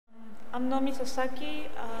I'm Nomi Sasaki.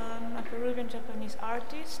 I'm a Peruvian Japanese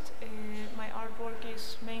artist. My artwork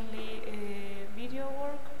is mainly video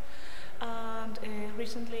work, and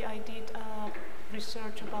recently I did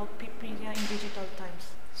research about peep media in digital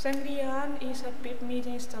times. SenriAn is a peep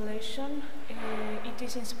media installation. It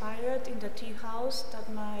is inspired in the tea house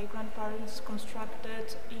that my grandparents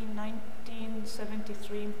constructed in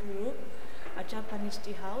 1973 in Peru, a Japanese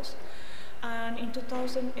tea house. And in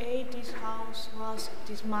 2008, this house was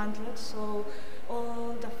dismantled, so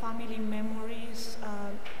all the family memories,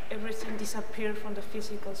 everything disappeared from the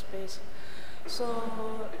physical space.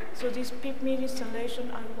 So this peep media installation,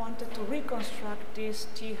 I wanted to reconstruct this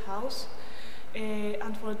tea house,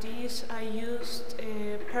 and for this I used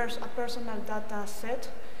a personal data set.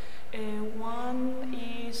 One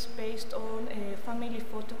is based on family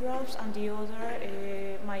photographs, and the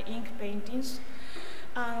other my ink paintings.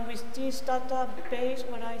 And with this database,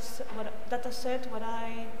 dataset, what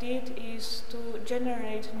I did is to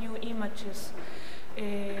generate new images.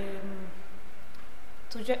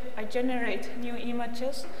 I generate new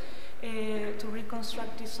images to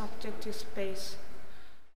reconstruct this subjective space.